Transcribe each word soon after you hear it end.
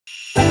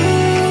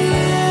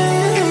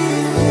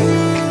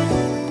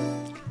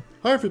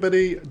Hi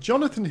everybody,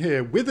 Jonathan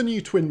here with a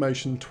new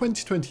Twinmotion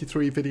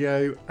 2023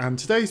 video, and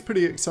today's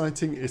pretty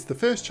exciting. It's the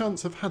first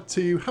chance I've had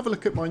to have a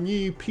look at my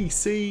new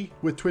PC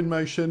with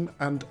Twinmotion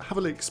and have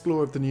a little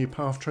explore of the new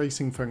path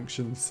tracing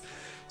functions.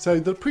 So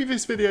the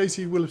previous videos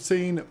you will have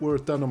seen were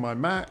done on my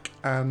Mac,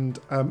 and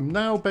I'm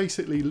now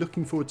basically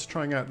looking forward to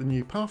trying out the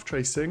new path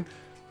tracing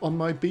on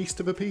my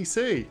beast of a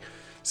PC.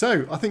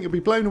 So I think you'll be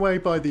blown away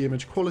by the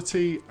image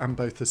quality and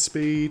both the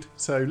speed.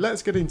 So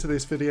let's get into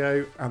this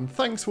video, and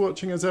thanks for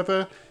watching as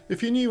ever.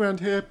 If you're new around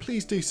here,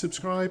 please do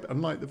subscribe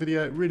and like the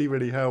video, it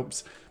really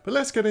helps. But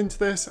let's get into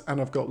this,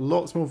 and I've got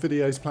lots more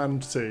videos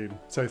planned soon.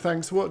 So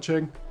thanks for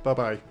watching, bye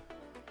bye.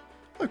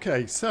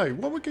 Okay, so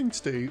what we're going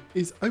to do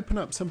is open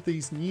up some of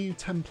these new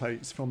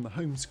templates from the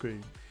home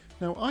screen.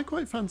 Now I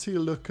quite fancy the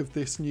look of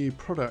this new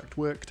product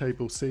work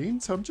table scene,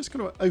 so I'm just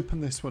going to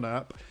open this one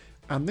up.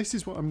 And this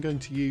is what I'm going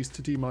to use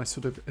to do my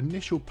sort of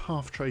initial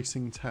path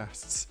tracing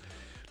tests.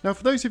 Now,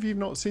 for those of you who've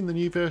not seen the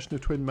new version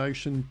of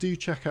Twinmotion, do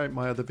check out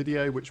my other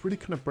video, which really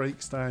kind of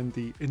breaks down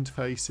the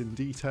interface in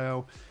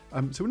detail.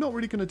 So we're not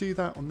really going to do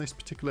that on this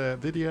particular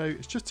video.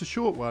 It's just a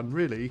short one,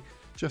 really,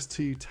 just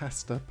to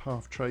test the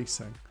path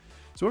tracing.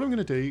 So what I'm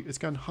going to do is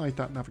go and hide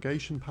that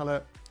navigation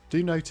palette.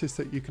 Do notice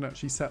that you can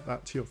actually set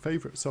that to your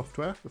favorite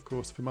software. Of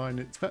course, for mine,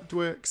 it's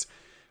Vectorworks.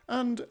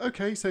 And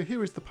okay, so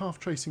here is the path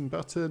tracing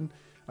button.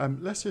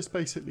 Let's just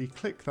basically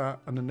click that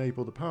and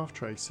enable the path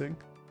tracing.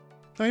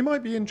 Now you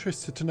might be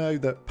interested to know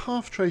that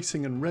path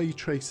tracing and ray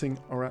tracing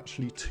are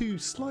actually two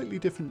slightly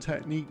different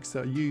techniques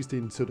that are used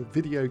in sort of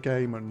video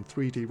game and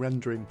 3D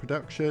rendering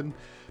production.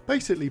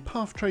 Basically,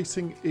 path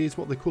tracing is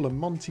what they call a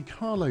Monte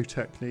Carlo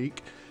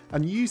technique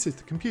and uses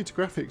the computer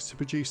graphics to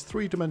produce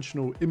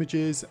three-dimensional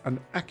images and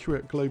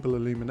accurate global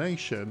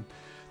illumination.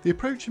 The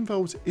approach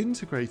involves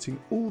integrating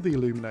all the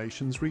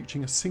illuminations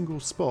reaching a single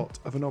spot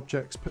of an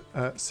object's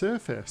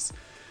surface.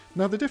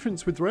 Now the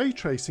difference with ray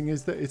tracing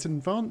is that it's an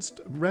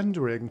advanced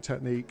rendering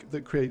technique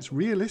that creates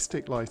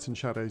realistic light and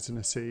shadows in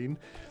a scene.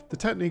 The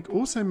technique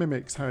also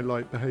mimics how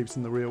light behaves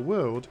in the real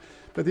world,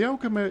 but the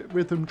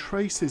algorithm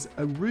traces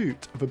a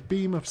route of a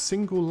beam of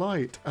single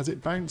light as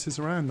it bounces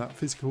around that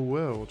physical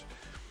world.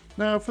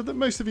 Now for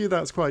most of you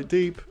that's quite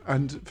deep,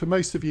 and for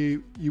most of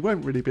you, you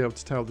won't really be able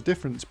to tell the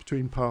difference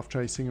between path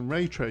tracing and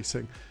ray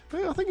tracing,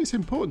 but I think it's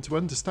important to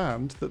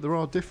understand that there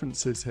are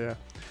differences here.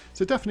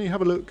 So definitely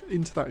have a look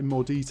into that in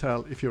more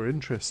detail if you're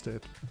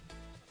interested.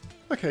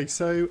 Okay,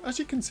 so as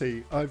you can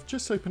see, I've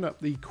just opened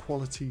up the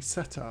quality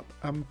setup.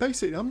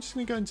 Basically, I'm just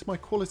going to go into my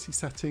quality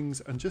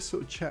settings and just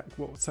sort of check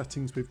what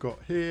settings we've got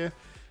here.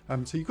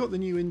 So you've got the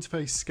new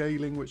interface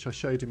scaling, which I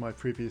showed in my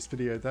previous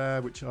video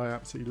there, which I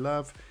absolutely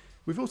love.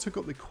 We've also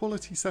got the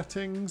quality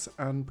settings,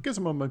 and because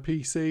I'm on my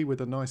PC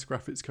with a nice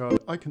graphics card,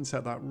 I can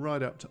set that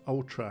right up to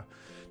ultra.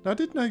 Now I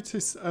did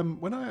notice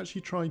when I actually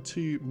tried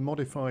to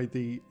modify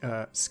the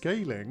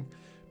scaling,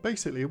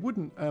 basically it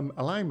wouldn't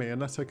allow me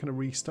unless I kind of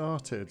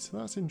restarted. So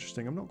that's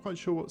interesting. I'm not quite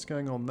sure what's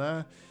going on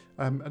there.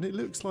 And it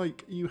looks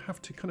like you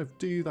have to kind of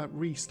do that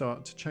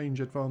restart to change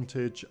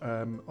advantage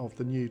of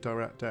the new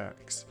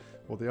DirectX,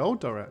 or the old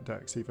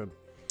DirectX even.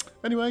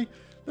 Anyway,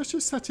 let's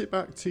just set it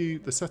back to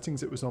the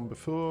settings it was on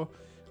before.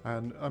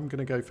 And I'm going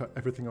to go for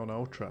everything on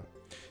ultra.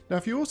 Now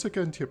if you also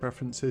go into your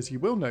preferences, you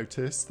will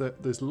notice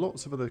that there's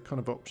lots of other kind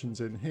of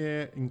options in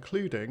here,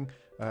 including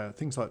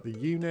things like the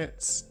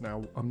units.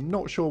 Now I'm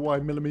not sure why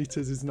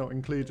millimeters is not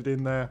included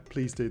in there.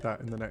 Please do that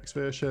in the next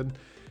version.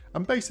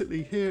 And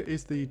basically here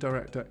is the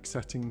DirectX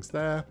settings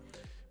there.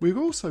 We've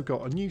also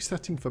got a new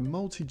setting for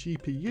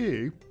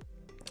multi-GPU.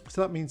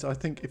 So that means I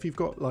think if you've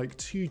got like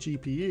 2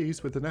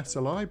 GPUs with an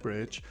SLI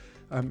bridge,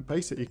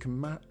 basically you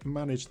can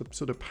manage the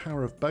sort of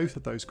power of both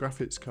of those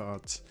graphics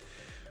cards.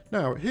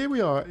 Now here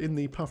we are in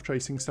the path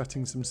tracing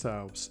settings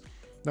themselves.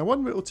 Now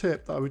one little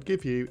tip that I would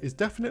give you is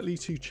definitely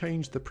to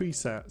change the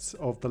presets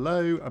of the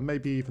low and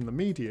maybe even the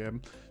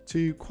medium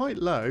to quite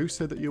low,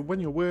 so that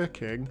when you're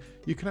working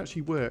you can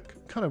actually work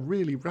kind of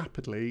really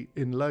rapidly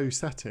in low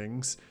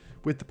settings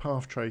with the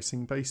path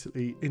tracing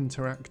basically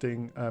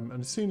interacting,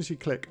 and as soon as you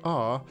click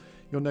R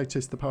you'll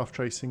notice the path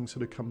tracing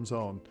sort of comes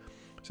on.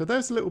 So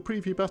there's a little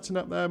preview button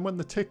up there, and when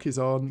the tick is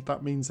on,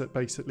 that means that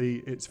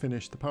basically it's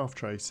finished the path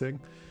tracing.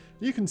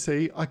 You can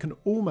see I can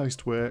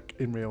almost work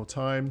in real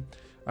time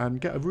and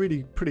get a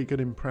really pretty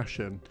good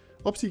impression.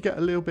 Obviously you get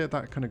a little bit of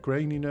that kind of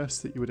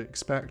graininess that you would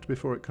expect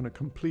before it kind of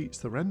completes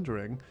the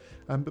rendering.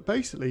 But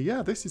basically,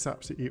 yeah, this is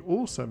absolutely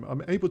awesome.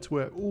 I'm able to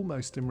work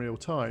almost in real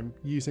time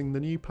using the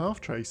new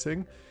path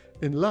tracing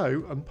in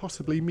low and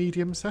possibly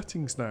medium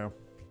settings now.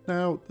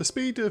 Now, the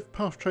speed of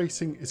path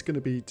tracing is going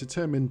to be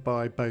determined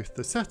by both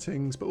the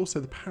settings, but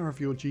also the power of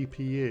your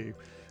GPU.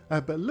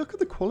 But look at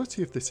the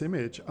quality of this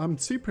image. I'm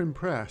super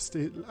impressed.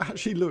 It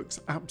actually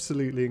looks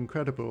absolutely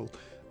incredible.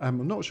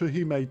 I'm not sure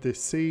who made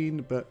this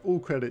scene, but all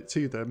credit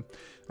to them.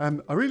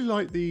 I really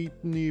like the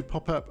new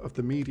pop-up of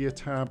the media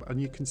tab,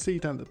 and you can see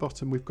down at the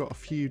bottom we've got a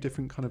few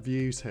different kind of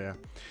views here.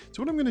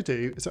 So what I'm going to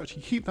do is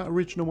actually keep that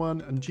original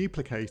one and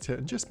duplicate it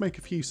and just make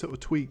a few sort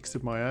of tweaks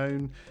of my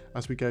own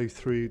as we go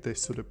through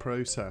this sort of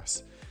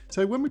process.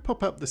 So when we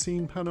pop up the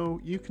scene panel,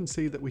 you can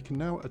see that we can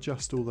now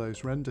adjust all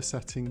those render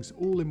settings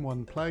all in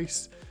one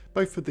place,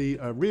 both for the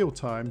real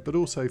time, but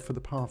also for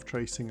the path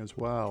tracing as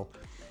well.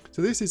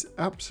 So this is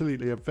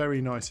absolutely a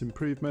very nice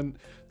improvement.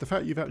 The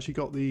fact you've actually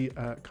got the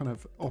kind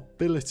of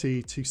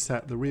ability to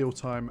set the real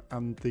time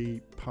and the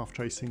path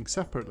tracing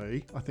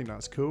separately, I think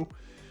that's cool.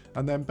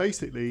 And then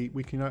basically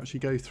we can actually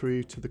go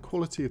through to the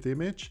quality of the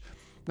image.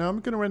 Now I'm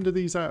going to render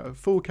these out at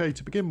 4K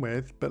to begin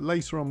with, but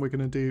later on we're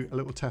going to do a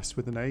little test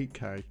with an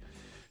 8K.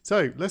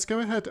 So let's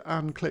go ahead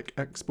and click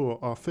export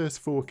our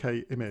first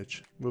 4K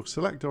image. We'll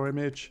select our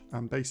image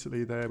and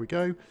basically there we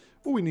go.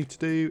 All we need to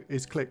do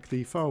is click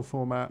the file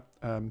format,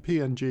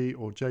 PNG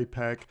or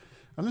JPEG,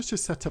 and let's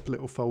just set up a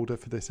little folder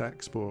for this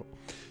export.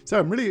 So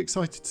I'm really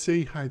excited to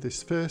see how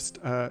this first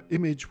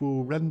image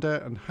will render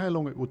and how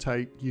long it will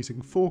take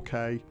using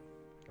 4K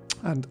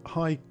and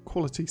high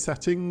quality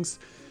settings.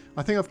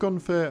 I think I've gone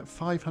for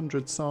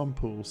 500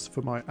 samples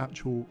for my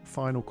actual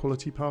final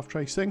quality path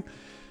tracing.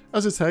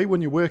 As I say,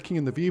 when you're working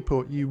in the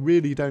viewport, you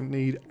really don't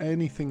need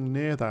anything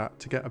near that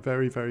to get a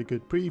very, very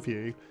good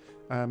preview.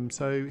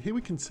 So here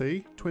we can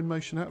see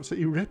Twinmotion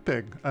absolutely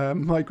ripping.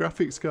 My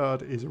graphics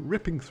card is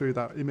ripping through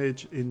that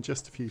image in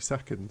just a few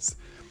seconds.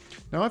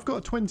 Now I've got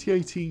a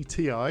 2080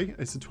 Ti,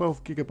 it's a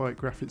 12GB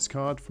graphics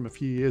card from a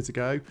few years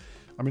ago.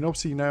 I mean,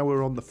 obviously now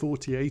we're on the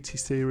 4080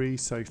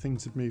 series, so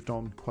things have moved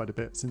on quite a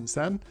bit since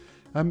then.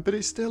 But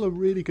it's still a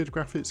really good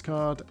graphics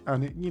card,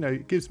 and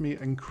it gives me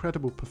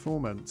incredible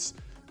performance.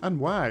 And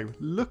wow,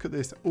 look at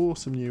this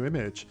awesome new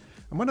image.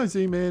 And when I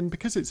zoom in,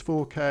 because it's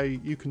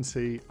 4K, you can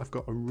see I've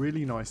got a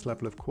really nice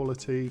level of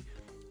quality.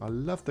 I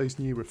love those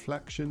new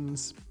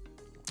reflections,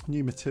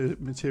 new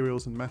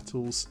materials and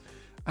metals,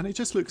 and it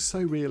just looks so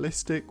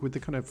realistic with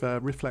the kind of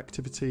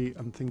reflectivity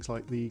and things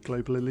like the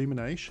global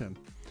illumination.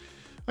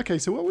 Okay,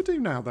 so what we'll do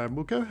now then,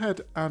 we'll go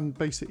ahead and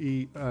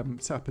basically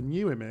set up a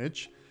new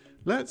image.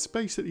 Let's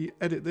basically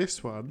edit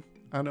this one,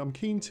 and I'm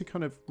keen to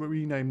kind of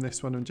rename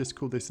this one and just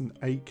call this an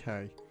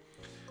 8K.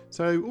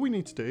 So all we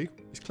need to do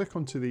is click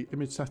onto the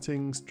image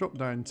settings, drop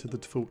down to the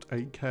default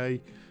 8K.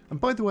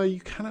 And by the way, you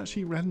can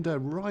actually render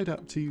right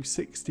up to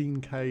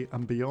 16K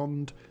and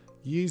beyond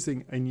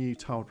using a new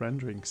tiled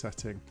rendering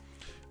setting.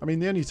 I mean,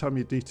 the only time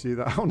you need to do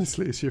that,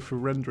 honestly, is if you're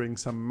rendering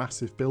some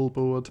massive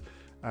billboard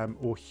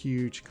or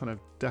huge kind of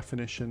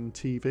definition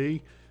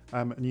TV,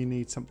 and you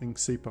need something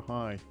super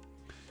high.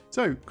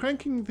 So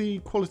cranking the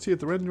quality of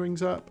the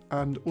renderings up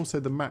and also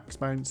the max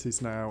bounces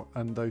now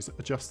and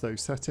adjust those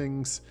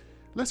settings.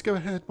 Let's go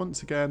ahead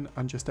once again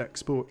and just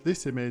export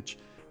this image,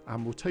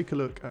 and we'll take a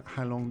look at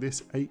how long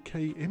this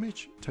 8K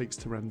image takes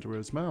to render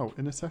as well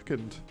in a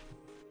second.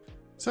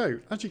 So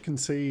as you can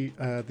see,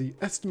 the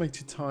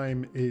estimated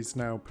time is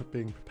now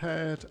being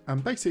prepared,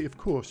 and basically of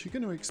course you're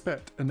going to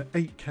expect an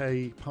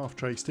 8K path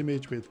traced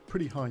image with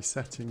pretty high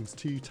settings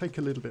to take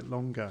a little bit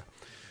longer.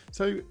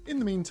 So in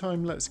the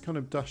meantime, let's kind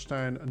of dash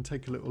down and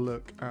take a little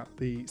look at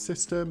the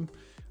system.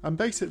 And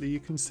basically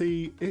you can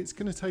see it's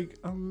going to take,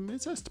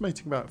 it's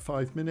estimating about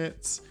 5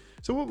 minutes.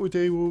 So what we'll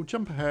do, we'll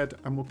jump ahead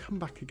and we'll come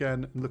back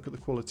again and look at the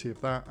quality of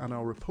that, and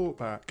I'll report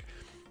back.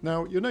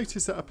 Now you'll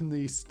notice that up in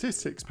the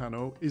statistics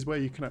panel is where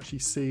you can actually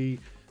see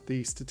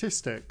the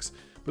statistics.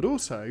 But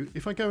also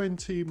if I go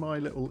into my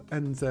little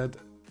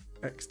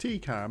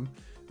NZXT cam,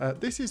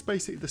 this is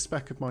basically the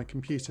spec of my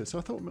computer. So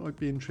I thought you might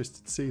be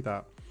interested to see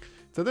that.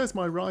 So there's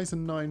my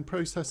Ryzen 9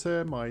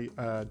 processor, my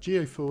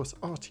GeForce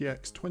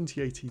RTX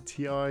 2080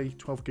 Ti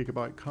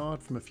 12GB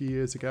card from a few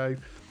years ago.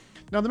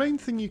 Now the main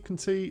thing you can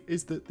see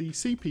is that the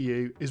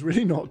CPU is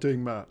really not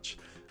doing much.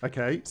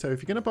 Okay, so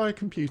if you're going to buy a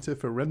computer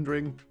for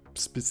rendering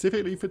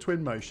specifically for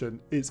Twinmotion,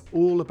 it's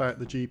all about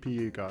the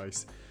GPU,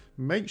 guys.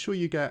 Make sure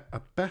you get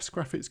a best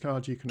graphics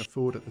card you can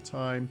afford at the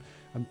time,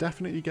 and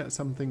definitely get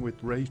something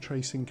with ray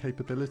tracing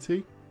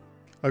capability.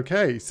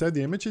 Okay, so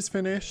the image is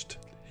finished.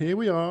 Here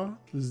we are,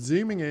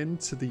 zooming in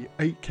to the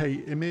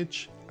 8K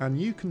image, and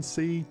you can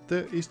see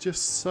there is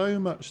just so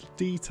much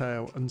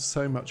detail and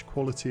so much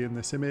quality in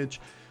this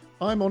image.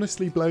 I'm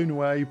honestly blown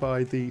away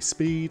by the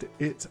speed.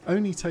 It's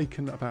only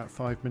taken about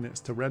 5 minutes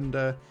to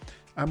render,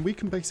 and we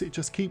can basically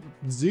just keep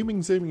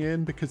zooming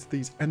in because of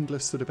these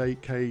endless sort of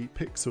 8K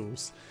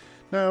pixels.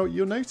 Now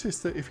you'll notice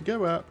that if you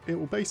go up, it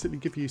will basically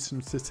give you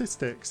some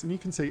statistics, and you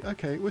can see,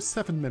 okay, it was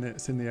 7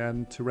 minutes in the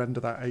end to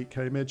render that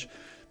 8K image.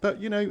 But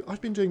you know,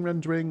 I've been doing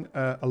rendering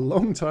a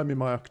long time in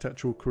my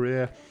architectural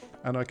career,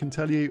 and I can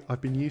tell you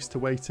I've been used to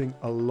waiting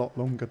a lot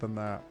longer than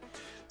that.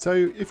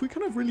 So if we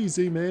kind of really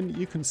zoom in,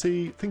 you can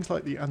see things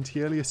like the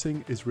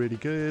anti-aliasing is really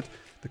good.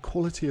 The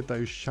quality of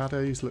those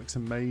shadows looks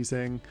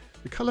amazing.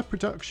 The colour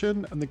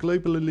production and the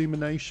global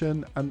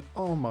illumination, and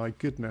oh my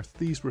goodness,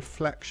 these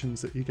reflections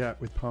that you get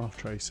with path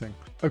tracing.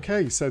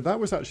 Okay, so that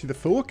was actually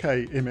the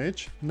 4K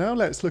image. Now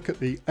let's look at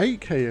the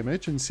 8K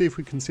image and see if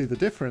we can see the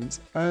difference.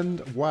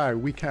 And wow,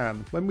 we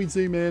can. When we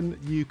zoom in,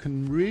 you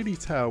can really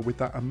tell with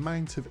that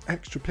amount of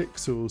extra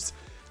pixels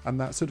and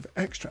that sort of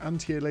extra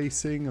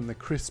anti-aliasing and the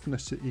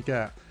crispness that you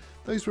get.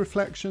 Those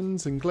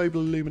reflections and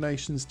global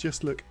illuminations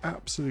just look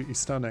absolutely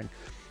stunning.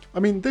 I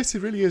mean, this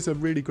really is a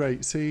really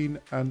great scene,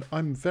 and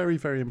I'm very,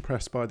 very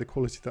impressed by the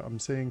quality that I'm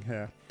seeing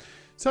here.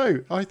 So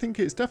I think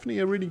it's definitely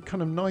a really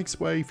kind of nice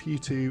way for you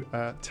to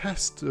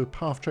test the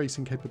path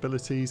tracing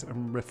capabilities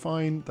and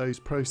refine those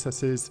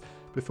processes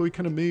before you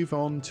kind of move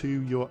on to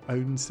your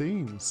own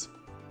scenes.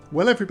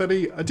 Well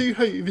everybody, I do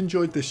hope you've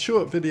enjoyed this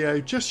short video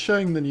just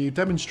showing the new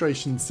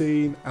demonstration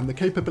scene and the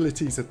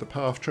capabilities of the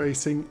path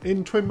tracing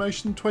in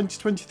Twinmotion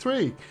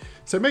 2023.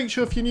 So make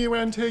sure if you're new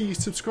around here you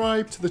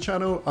subscribe to the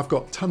channel. I've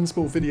got tons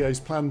more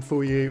videos planned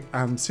for you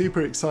and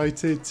super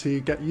excited to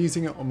get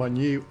using it on my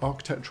new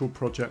architectural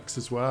projects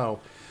as well.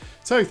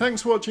 So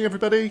thanks for watching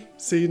everybody,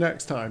 see you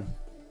next time.